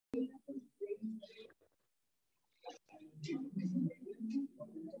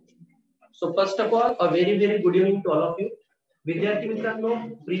So first of all a very good evening to all of you. विद्यार्थी मित्रांनो,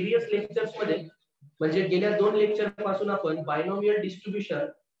 previous lectures मध्ये म्हणजे गेल्या 2 लेक्चर पासून आपण बायनॉमियल डिस्ट्रीब्युशन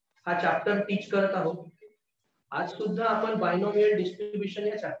हा चॅप्टर टीच करत आहोत. आज सुद्धा आपण बायनॉमियल डिस्ट्रीब्युशन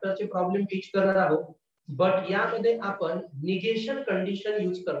या चॅप्टरचे प्रॉब्लेम टीच करणार आहोत, बट यामध्ये आपण निगेशन कंडिशन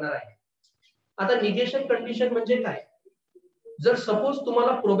यूज करणार आहे. आता निगेशन कंडिशन म्हणजे काय? जर सपोज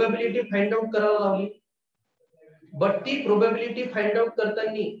तुम्हाला प्रोबॅबिलिटी फाइंड आउट करायला लावली, बट ती प्रोबॅबिलिटी फाइंड आउट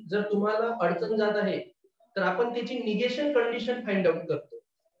करताना जर तुम्हाला अडचण जात आहे तर आपण त्याची निगेशन कंडिशन फाइंड आउट करतो.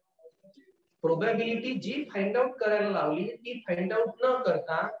 प्रोबॅबिलिटी जी फाइंड आउट करायला लावली ती फाइंड आउट न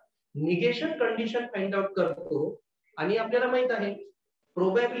करता निगेशन कंडिशन फाइंड आउट करतो. आणि आपल्याला माहित आहे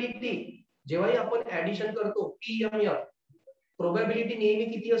प्रोबॅबिलिटी जेव्हाही आपण ऍडिशन करतो पीएमएफ, प्रोबॅबिलिटी नेहमी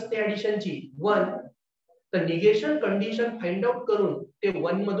किती असते ऍडिशनची? 1. तर निगेशन कंडिशन फाइंड आउट करून ते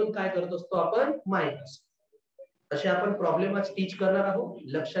 1 मधून काय करत असतो आपण? मायनस. असे आपण प्रॉब्लेम आज टीच करणार आहोत.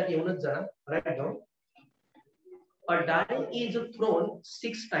 लक्षात येऊनच जाणार. Right down. A dye is throne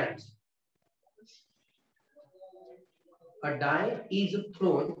 6 times. A die is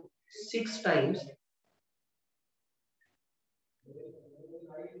thrown 6 times.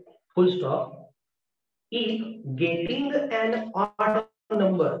 Full stop. If getting an odd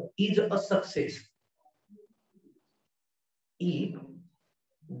number is a success. If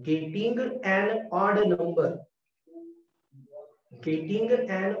getting an odd number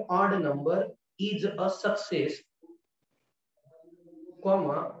is a success,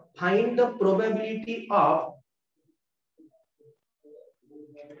 comma, find the probability of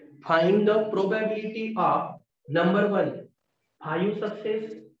number 1 5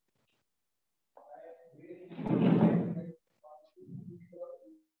 success,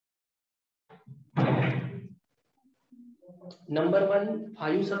 number 1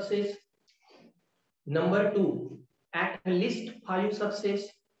 5 success, number 2 at least 5 success,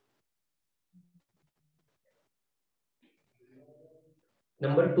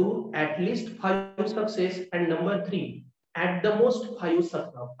 number 2 at least 5 success, and number 3 at the most 5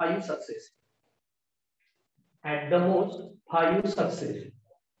 success. At the most 5 success.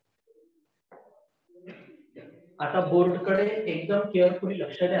 आता board कडे एकदम carefully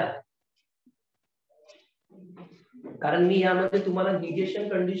लक्ष द्या, कारण मी यामध्ये तुम्हाला negation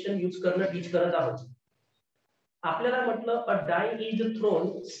condition use करणं टीच करत आहोत. आपल्याला म्हटलं अ डाय is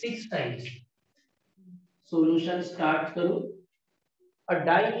throne 6 times. Solution start करू. अ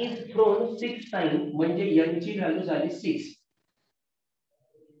डाय इज थ्रोन 6 टाइम्स म्हणजे n ची व्हॅल्यू झाली 6.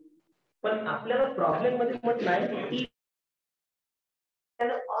 पण आपल्याला प्रॉब्लेम मध्ये म्हटलंय की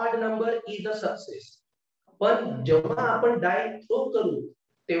an odd number is a success. पण जेव्हा आपण डाय थ्रो करू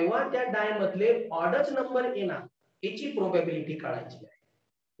तेव्हा त्या डाय मधले ऑडच नंबर येणार याची प्रोबॅबिलिटी काढायची आहे.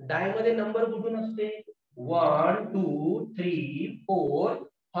 डाय मध्ये नंबर कुठून असते? 1 2 3 4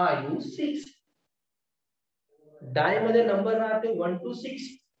 5 6. डाय मध्ये नंबर राहते 1 to 6.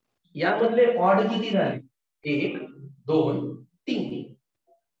 यामधले ऑड किती झाले? 1 2 3.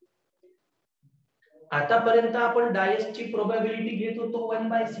 आतापर्यंत आपण डायसची प्रोबॅबिलिटी घेत होतो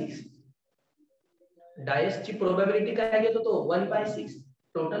 1/6. डायसची प्रोबॅबिलिटी काय घेत होतो? 1/6.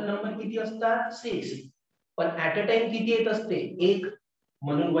 टोटल नंबर किती असतात? 6. पण ऍट अ टाइम किती येत असते? 1,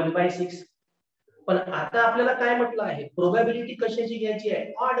 म्हणून 1/6. पण आता आपल्याला काय म्हटलं आहे? प्रोबॅबिलिटी कशाची घ्यायची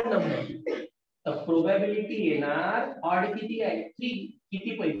आहे? Odd number. तर प्रोबॅबिलिटी येणार ऑड किती आहे? 3.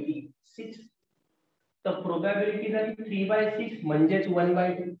 किती पैकी? 6. तर प्रोबॅबिलिटी झाली 3/6 म्हणजेच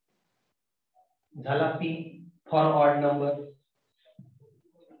 1/2. झाला P for odd number.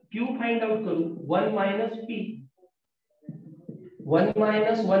 Q find out करू. 1 minus P. 1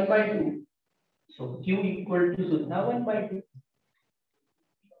 minus 1/2. So Q equal to सुद्धा 1/2.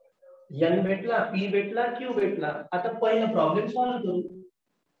 N भेटला, P भेटला, Q भेटला. आता पहिला प्रॉब्लेम सॉल्व्ह करू.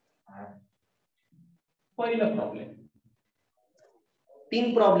 पहिला प्रॉब्लेम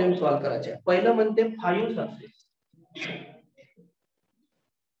 3 प्रॉब्लेम सॉल्व्ह करायचे. पहिलं म्हणते 5 सक्सेस.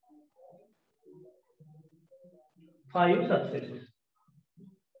 5 सक्सेस.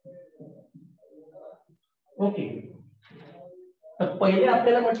 ओके. तर पहिले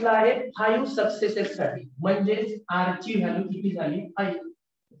आपल्याला म्हटलं आहे 5 सक्सेसेस साठी म्हणजे R ची व्हॅल्यू किती झाली? 5.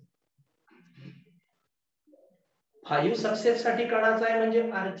 5 सक्सेस साठी काढायचं आहे म्हणजे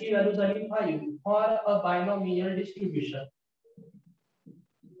R ची व्हॅल्यू झाली 5 for a binomial distribution.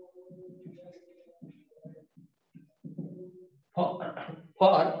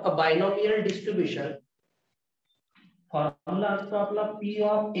 For a binomial distribution formula असतो आपला P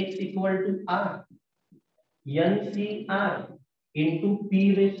of x equal to R NCR into P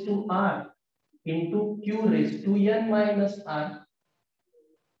raised to R into Q raised to N minus R.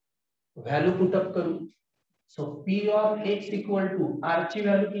 Value put up करू. So P of x equal to R ची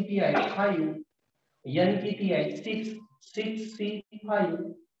value किती आहे 5, N किती आहे 6, 6C5,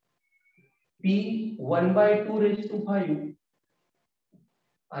 P 1/2 raised to 5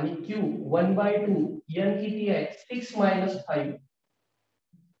 आणि Q 1/2, N किती आहे 6 minus 5.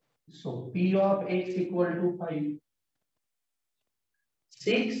 So P of x equal to 5.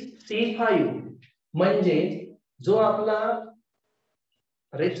 6C5 म्हणजे जो आपला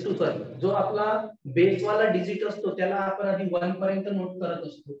जो आपला बेस वाला डिजिट असतो त्याला आपण आधी 1 पर्यंत नोट करत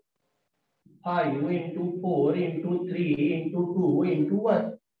असतो. 5 into 4 into 3 into 2 into 1.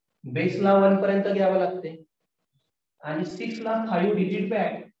 बेसला 1 पर्यंत घ्यावं लागते आणि 6 ला 5 डिजिट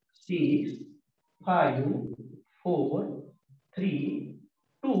बॅक. 6 5 4 3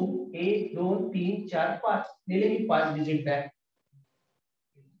 2 1 2 3 4 5 दिले मी 5 डिजिट बॅक.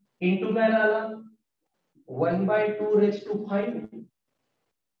 इंटू काय आला 1/2 raised to 5.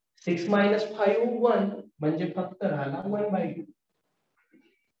 6 minus 5 1 म्हणजे फक्त राहिला 1/2.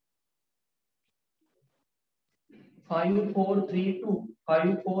 5 4 3 2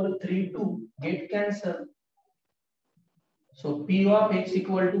 5 4 3 2 get cancel. So P of x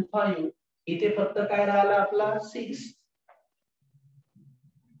equal to 5. इथे फक्त काय राहिला आपला 6.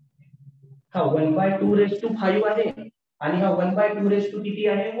 हा 1/2 raised to 5 आहे आणि हा 1/2 raised to किती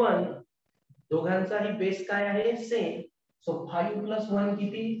आहे 1. दोघांचाही बेस काय आहे सेम. So 5 plus 1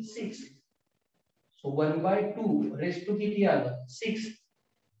 किती 6. So 1/2 raised to किती आलं 6.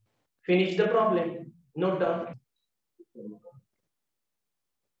 Finish the problem. Note down.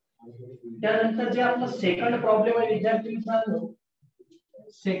 त्यानंतर जे आपला सेकंड प्रॉब्लेम आहे विद्यार्थी मित्रांनो,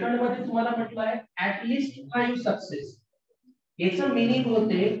 सेकंड मध्ये तुम्हाला म्हटलं आहे ऍट लिस्ट 5 सक्सेस. याचं मीनिंग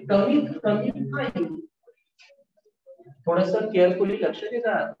होते कमीत कमी 5. थोडस केअरफुली लक्ष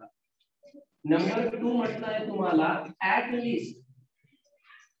द्या. नंबर 2 म्हटलं आहे तुम्हाला at least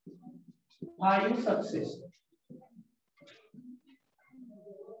 5 success.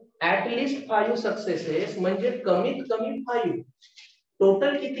 At least 5 successes म्हणजे कमीत कमी 5.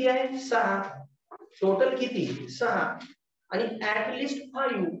 टोटल किती आहे 6. टोटल किती 6 आणि ऍट लिस्ट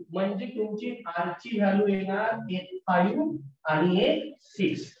 5 म्हणजे तुमची R ची व्हॅल्यू येणार एक 5 आणि एक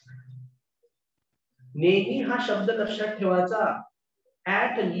 6. नेहमी हा शब्द लक्षात ठेवायचा.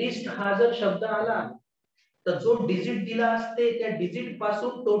 ऍट लिस्ट हा जर शब्द आला तर जो डिजिट दिला असते त्या डिजिट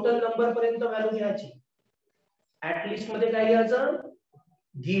पासून टोटल नंबर पर्यंत व्हॅल्यू घ्यायची. ऍट लिस्ट मध्ये काय घ्यायचं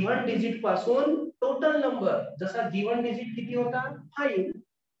गिव्हन डिजिट पासून टोटल नंबर. जसा गिव्हन डिजिट किती होता 5,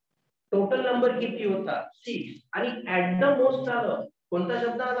 टोटल नंबर किती होता 6 आणि ऍट द मोस्ट आलं. कोणता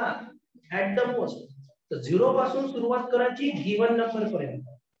शब्द आला ऍट द मोस्ट. तर 0 पासून सुरुवात करायची गिव्हन नंबर पर्यंत.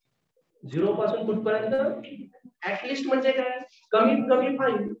 0 पासून कुठपर्यंत ऍट लिस्ट म्हणजे काय कमीत कमी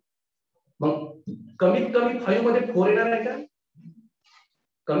 5. मग कमीत कमी 5 मध्ये 4 येणार आहे का.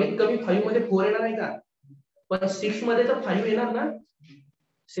 कमीत कमी 5 मध्ये 4 येणार आहे का. पण 6 मध्ये तर 5 येणार ना.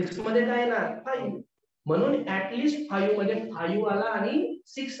 6 मध्ये काय येणार 5. म्हणून ऍट लिस्ट 5 मध्ये 5 आला आणि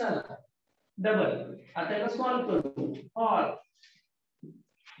 6 आला. डबल. आता याला सॉल्व करू. For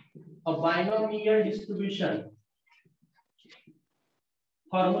a binomial distribution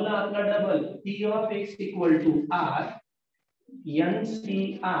formula आपला double P of x equal to R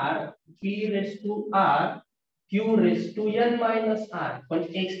NCR P raised to R Q raised to N minus R. पण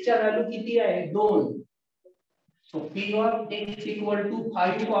x च्या व्हॅल्यू किती आहे 2. So P of x equal to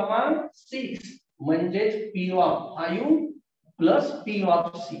 5, 6 म्हणजे P of 5 plus P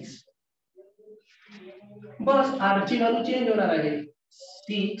of 6. Bus R ची value change होणार आहे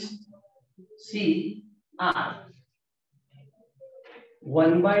 6 C R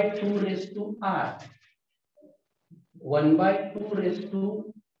 1/2 raised to R 1/2 raised to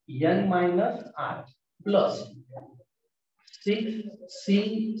N minus R plus 6 C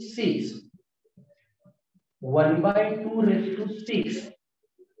 6 1/2 raised to 6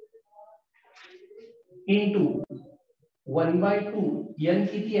 into 1/2 N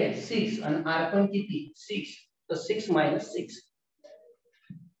किती आहे 6 आणि R पण किती 6. तर 6 minus 6.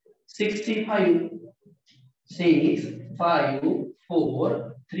 65 6 5 4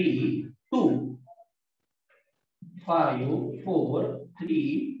 3 2 5 4 3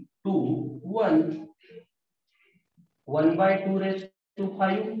 2 1 1/2 raised to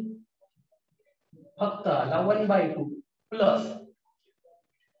 5 फक्त आला 1/2 प्लस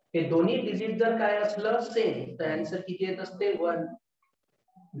हे दोन्ही डिजिट जर काय असलं सेम तर आन्सर किती येत असते 1.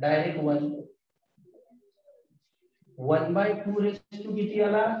 डायरेक्ट 1. 1/2 raised to किती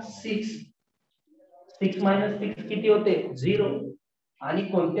आला 6. 6 minus 6 किती होते 0. आणि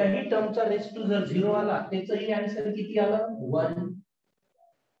कोणत्याही टर्मचा रेस्ट टू जर 0 आला त्याचंही आन्सर किती आलं 1.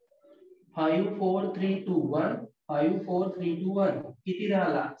 5 4 3 2 1 5 4 3 2 1 किती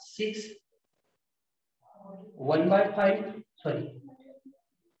राहिला 6. 1/5 sorry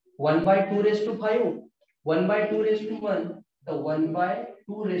 1/2 raise to 5 1/2 raise to 1 तर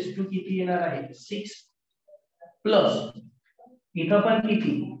 1/2 रेस टू किती येणार आहे 6 प्लस इथं पण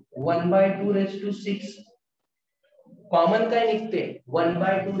किती 1/2 रेस टू 6 कॉमन काय निघते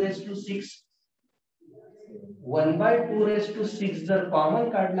 1/2 रेस टू 6 1/2 रेस टू 6 जर कॉमन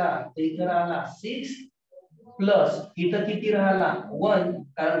काढला तर इथं राहिला 6 प्लस इथं किती राहिला 1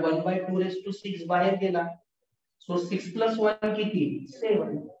 कारण 1/2 रेस टू 6 बाहेर गेला सो 6 प्लस 1 किती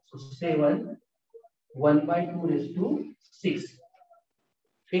 7 so 7 1/2 raise to 6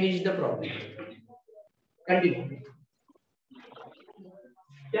 finish the problem continue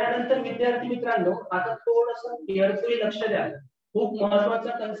त्यानंतर विद्यार्थी मित्रांनो आता थोडंसं केअरफुली लक्ष द्या खूप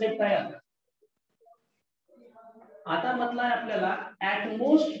महत्त्वाचा कन्सेप्ट आहे आता म्हटलंय आपल्याला at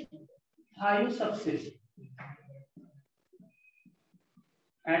most 5 success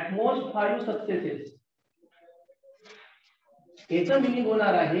at most 5 successes याचा मिनिंग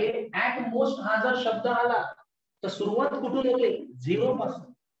होणार आहे ऍट मोस्ट हा जर शब्द आला तर सुरुवात कुठून होते 0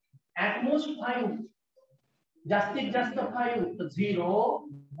 पासून ऍट मोस्ट 5 जास्तीत जास्त 5 तर 0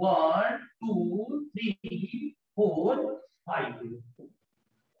 1 2 3 4 5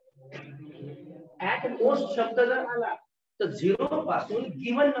 ऍट मोस्ट शब्द जर आला तर 0 पासून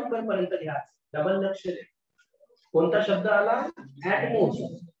गिवन नंबर पर्यंत घ्या डबल लक्ष द्या कोणता शब्द आला ऍट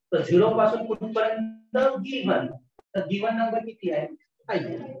मोस्ट तर 0 पासून कुठपर्यंत गिवन तर गिवन नंबर किती आहे 5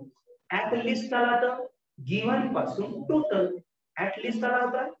 ऍट लिस्ट आला तर गिवन पासून टोटल ऍट लिस्ट आला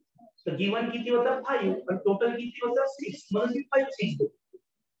होता तर गिवन किती होता 5 आणि टोटल किती होता 6 म्हणून मी 5 6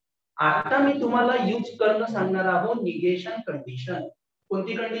 आता मी तुम्हाला यूज करणं सांगणार आहोत निगेशन कंडिशन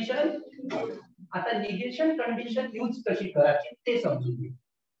कोणती कंडिशन आता निगेशन कंडिशन यूज कशी करायची ते समजून घे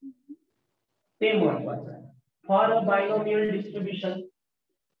ते महत्त्वाचं आहे for a binomial distribution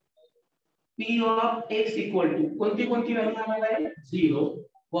p of x equal to कोणती कोणती व्हॅल्यू आम्हाला आहे 0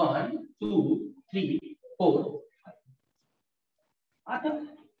 1 2 3 4 आता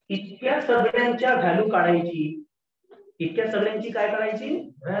इतक्या सगळ्यांच्या व्हॅल्यू काढायची इतक्या सगळ्यांची काय करायची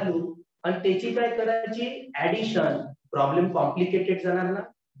व्हॅल्यू आणि त्याची काय करायची ऍडिशन प्रॉब्लेम कॉम्प्लिकेटेड जाणार ना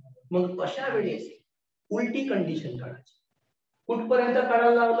मग अशा वेळेस उलटी कंडिशन काढायची कुठपर्यंत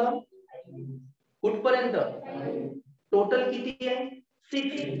काढायला लावलं कुठपर्यंत टोटल किती आहे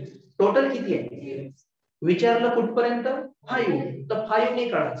 6 टोटल किती आहे विचारलं कुठपर्यंत 5 तर 5 ने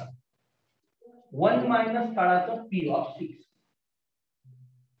काढायचं 1 मायनस काढायचं p ऑफ 6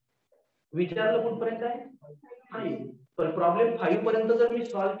 विचारलं कुठपर्यंत आहे 5 पण प्रॉब्लेम 5 पर्यंत जर मी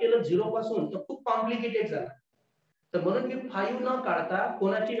सॉल्व्ह केलं 0 पासून तर खूप कॉम्प्लिकेटेड झाला तर म्हणून मी 5 न काढता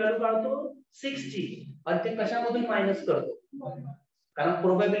कोणाची व्हॅल्यू काढतो 6 ची आणि ते कशामधून मायनस करतो कारण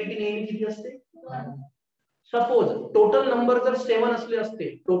प्रोबॅबिलिटी नेहमी किती असते सपोज टोटल नंबर जर 7 असले असते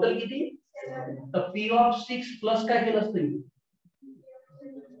टोटल किती तर p ऑफ 6 प्लस काय केलं असते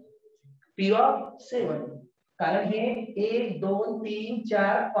p ऑफ 7 कारण हे 1 2 3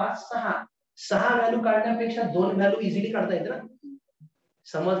 4 5 6 व्हॅल्यू काढण्यापेक्षा 2 व्हॅल्यू इझिली काढता येते ना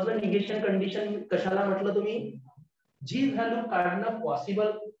समजलं निगेशन कंडिशन कशाला म्हटलं तुम्ही जी व्हॅल्यू काढणं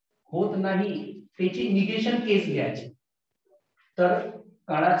पॉसिबल होत नाही त्याची निगेशन केस घ्यायची तर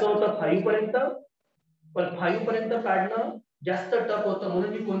काढायचं होतं 5 पर्यंत पण 5 पर्यंत काढणं जास्त टफ होतं म्हणून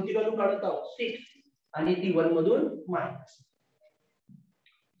मी कोणती व्हॅल्यू काढत आहोत 6 आणि ती 1 मधून minus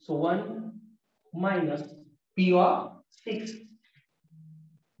so 1 minus p of 6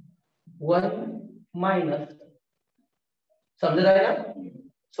 1 minus समजत आहे ना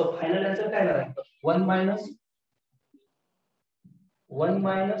सो फायनल आन्सर काय राहणार 1 मायनस 1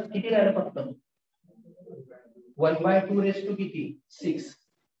 मायनस किती राहिलं फक्त 1/2 रेस टू किती 6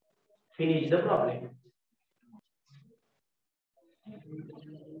 फिनिश द प्रॉब्लेम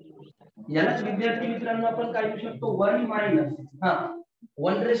यालाच विद्यार्थी मित्रांनो आपण काय लिहू शकतो 1 मायनस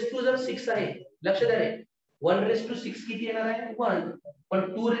 1 रेस टू जर 6 आहे लक्ष द्या रे 1 रेस टू 6 किती येणार आहे 1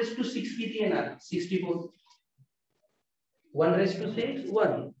 पण 2 रेस टू 6 किती येणार 64 1 रेस टू 6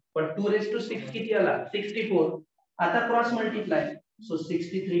 1 पण 2 रेस टू 6 किती आला 64 आता क्रॉस मल्टिप्लाय सो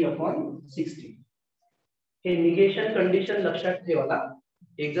 63/60 हे निगेशन कंडिशन लक्षात ठेवायला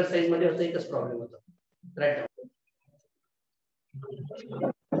एक्सरसाइज मध्ये असं एकच प्रॉब्लेम होता राईट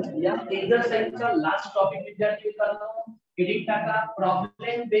या एक्सरसाइजचा लास्ट टॉपिक विद्यार्थी मित्रांनो हेडिंग टाका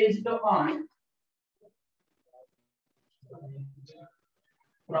problem based on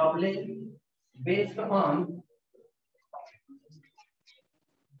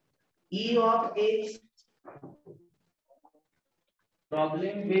e of x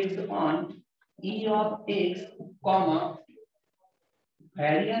problem based on e of x comma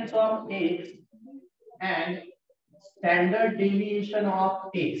variance of x and standard deviation of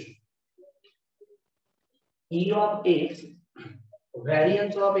x E of x,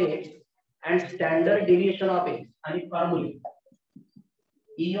 variance of x and standard deviation of x आणि फॉर्म्युले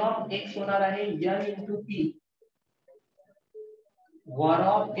E of x होणार आहे n into p, var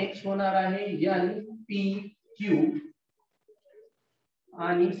of x होणार आहे n p q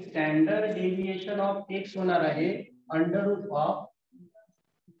आणि standard deviation of x होणार आहे under route of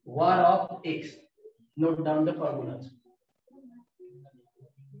var of x. Note down the formulas.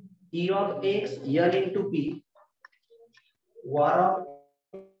 E of x n into p, var of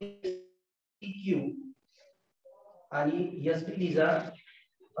q आणि s is a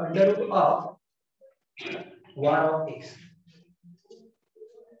under root of var of x.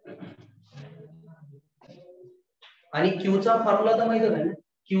 आणि q चा formula तर माहिती आहे ना.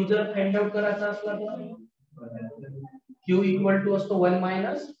 q जर find out करायचा असला तर q इक्वल टू असतो 1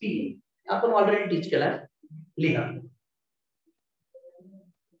 मायनस p. आपण ऑलरेडी टीच केला. लिहा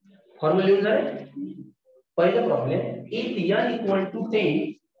फॉर्म्युला लिहून झाले. पहिला problem, if n equal to 10,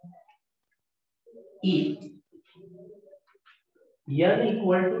 if n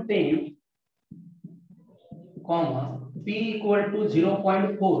equal to 10 comma p equal to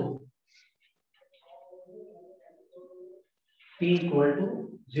 0.4, p equal to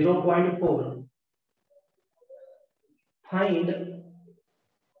 0.4, find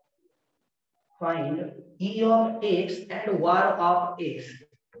E of x and var of x.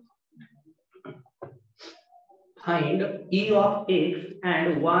 Find E of x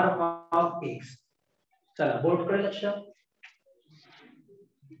and var of x. चला board कडे लक्ष.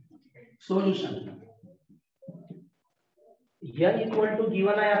 Solution n equal to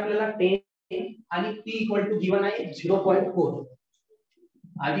given आहे आपल्याला 10 आणि p equal to given आहे 0.4.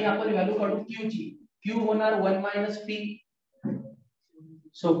 आधी आपण value काढू q ची. q होणार 1 minus p.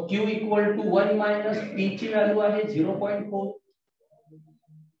 So q equal to 1 minus p ची व्हॅल्यू आहे 0.4.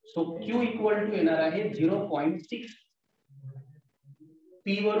 सो q इक्वल टू येणार आहे 0.6. p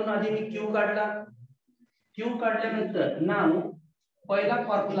वरून आधी मी q काढला. q काढल्यानंतर नाव पहिला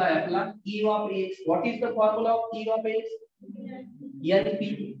फॉर्म्युला आहे आपला E of x. What is the formula of E of x? np.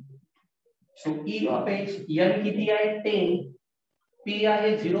 So E of x n किती आहे 10, p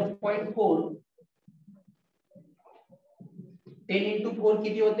आहे 0.4. 10 into 4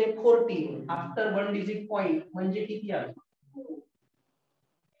 किती होते 40. आफ्टर 1 डिजिट पॉइंट म्हणजे किती आले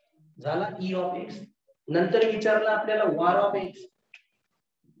झाला E of x. नंतर विचारलं आपल्याला var of x,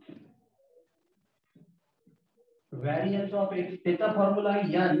 variance of x. त्याचा फॉर्म्युला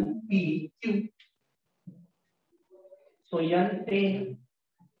आहे n p q. So n 10,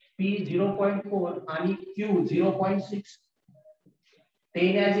 p 0.4 आणि q 0.6.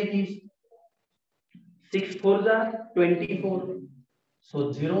 10 as it is. 6 4 जा 24. सो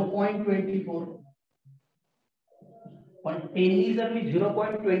 0.24. पण 10 जर मी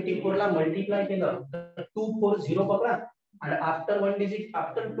 0.24 ला मल्टिप्लाय केलं तर 240 पकडा आणि आफ्टर 1 डिजिट,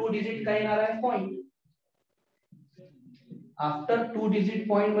 आफ्टर 2 डिजिट काय येणार आहे पॉइंट. आफ्टर 2 डिजिट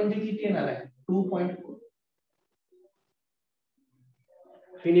पॉइंट म्हणजे किती येणार आहे 2.4.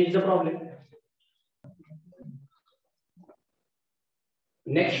 Finish the problem.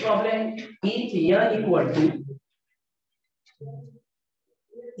 Next problem, if n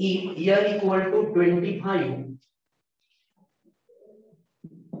equal to 25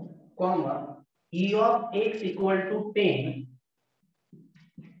 comma E of x equal to 10,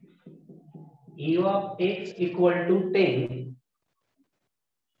 E of x equal to 10,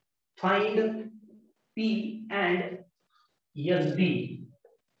 find p and sd.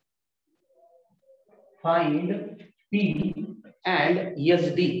 Find p and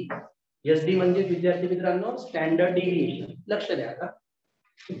sd. sd म्हणजे विद्यार्थी मित्रांनो standard deviation. लक्ष द्या आता.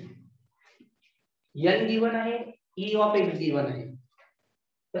 n given आहे, E of x given आहे.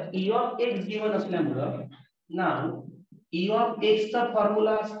 तर E of x given असल्यामुळे नाव E of x चा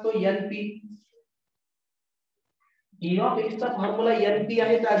फॉर्म्युला असतो np. E of x चा फॉर्म्युला np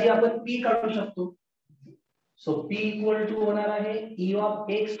आहे तर आधी आपण p काढू शकतो. सो p इक्वल टू होणार आहे E of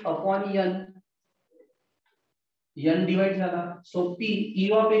x upon n. n divide झाला. So p E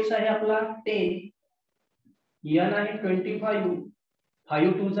of x आहे आपला 10, n आहे 25.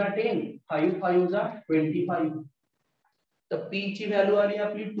 5 2 जा 10, 5 5 जा 25. तर p ची व्हॅल्यू आली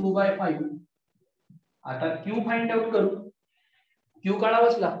आपली 2/5. आता q फाइंड आउट करू. q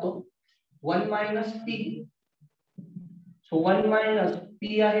काढावाच लागतो. 1 minus p. So 1 minus p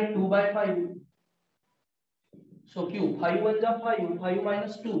आहे 2/5. सो q 5 1 जा 5, 5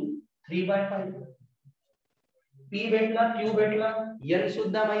 मायनस 2 3/5. p भेटला, q भेटला, n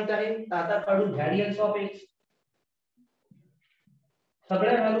सुद्धा माहित आहे. आता काढू व्हॅरियन्स ऑफ x.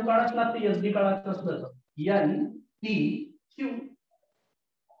 सगळ्या व्हॅल्यू काढाच लागते. sd काढायचं असलं तर n p q.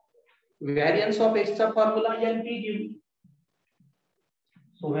 Variance of x चा फॉर्म्युला एनपी घेऊ.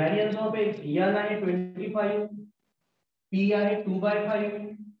 So variance of x N आहे 25, पी आहे 2/5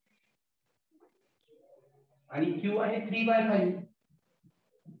 आणि क्यू आहे 3/5.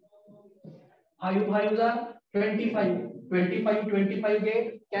 5 5 जा 25, 25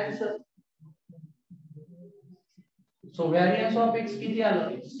 get cancel. So variance of x किती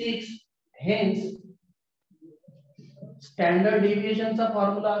आलं 6. हेन्स स्टँडर्ड डेविएशनचा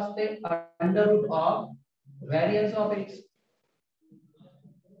फॉर्म्युला असते under route of variance of x.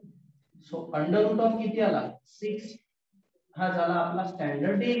 So under route of किती आला 6 हा झाला आपला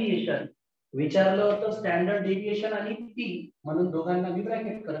स्टँडर्ड डेविएशन. विचारलं होतं स्टँडर्ड डेविएशन आणि पी म्हणून दोघांना मी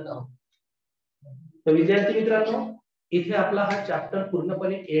ब्रॅकेट करत आहोत. तर विद्यार्थी मित्रांनो इथे आपला हा चॅप्टर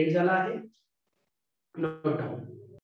पूर्णपणे एंड झाला आहे. Note down.